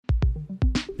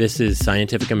This is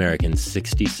Scientific American's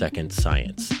 60-Second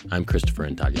Science. I'm Christopher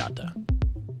Intagliata.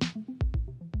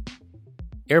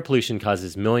 Air pollution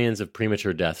causes millions of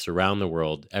premature deaths around the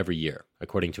world every year,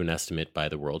 according to an estimate by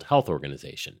the World Health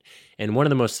Organization. And one of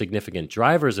the most significant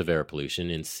drivers of air pollution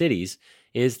in cities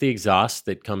is the exhaust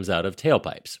that comes out of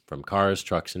tailpipes from cars,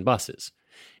 trucks, and buses.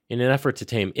 In an effort to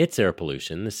tame its air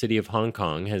pollution, the city of Hong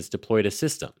Kong has deployed a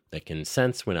system that can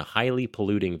sense when a highly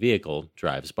polluting vehicle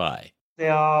drives by.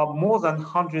 There are more than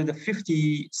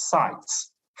 150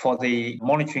 sites for the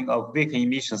monitoring of vehicle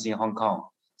emissions in Hong Kong,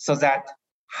 so that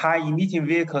high-emitting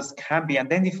vehicles can be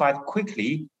identified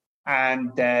quickly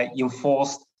and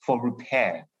enforced for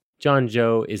repair. John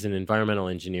Zhou is an environmental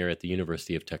engineer at the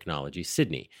University of Technology,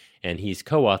 Sydney, and he's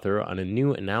co-author on a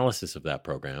new analysis of that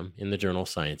program in the journal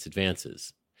Science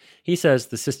Advances. He says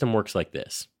the system works like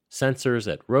this.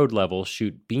 Sensors at road level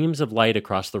shoot beams of light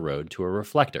across the road to a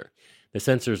reflector. The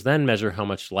sensors then measure how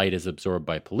much light is absorbed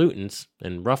by pollutants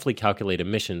and roughly calculate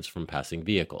emissions from passing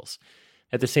vehicles.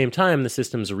 At the same time, the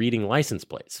system's reading license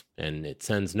plates, and it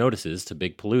sends notices to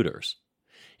big polluters.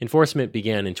 Enforcement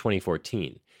began in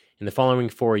 2014. In the following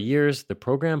 4 years, the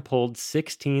program pulled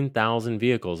 16,000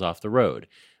 vehicles off the road,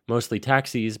 mostly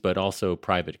taxis, but also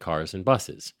private cars and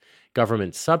buses.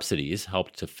 Government subsidies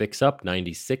helped to fix up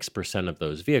 96% of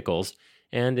those vehicles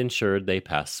and ensured they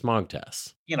passed smog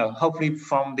tests. Hopefully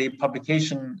from the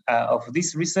publication of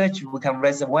this research, we can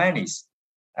raise awareness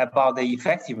about the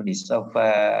effectiveness of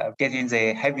getting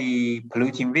the heavy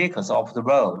polluting vehicles off the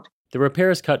road. The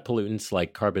repairs cut pollutants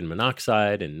like carbon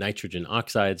monoxide and nitrogen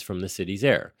oxides from the city's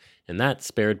air, and that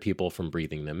spared people from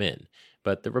breathing them in.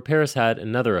 But the repairs had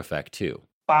another effect too.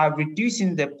 By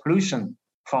reducing the pollution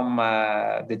from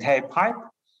the tailpipe,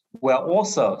 we'll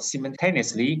also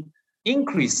simultaneously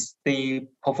increase the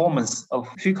performance of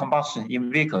fuel combustion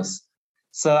in vehicles.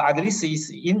 So at least it's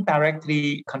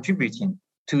indirectly contributing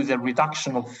to the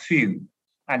reduction of fuel,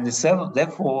 and so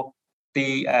therefore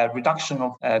the reduction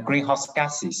of greenhouse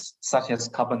gases such as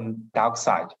carbon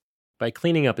dioxide. By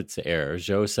cleaning up its air,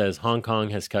 Zhou says Hong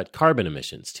Kong has cut carbon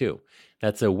emissions too.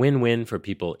 That's a win-win for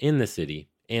people in the city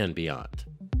and beyond.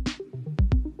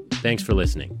 Thanks for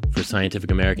listening. For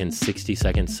Scientific American's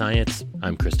 60-Second Science,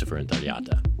 I'm Christopher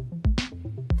Intagliata.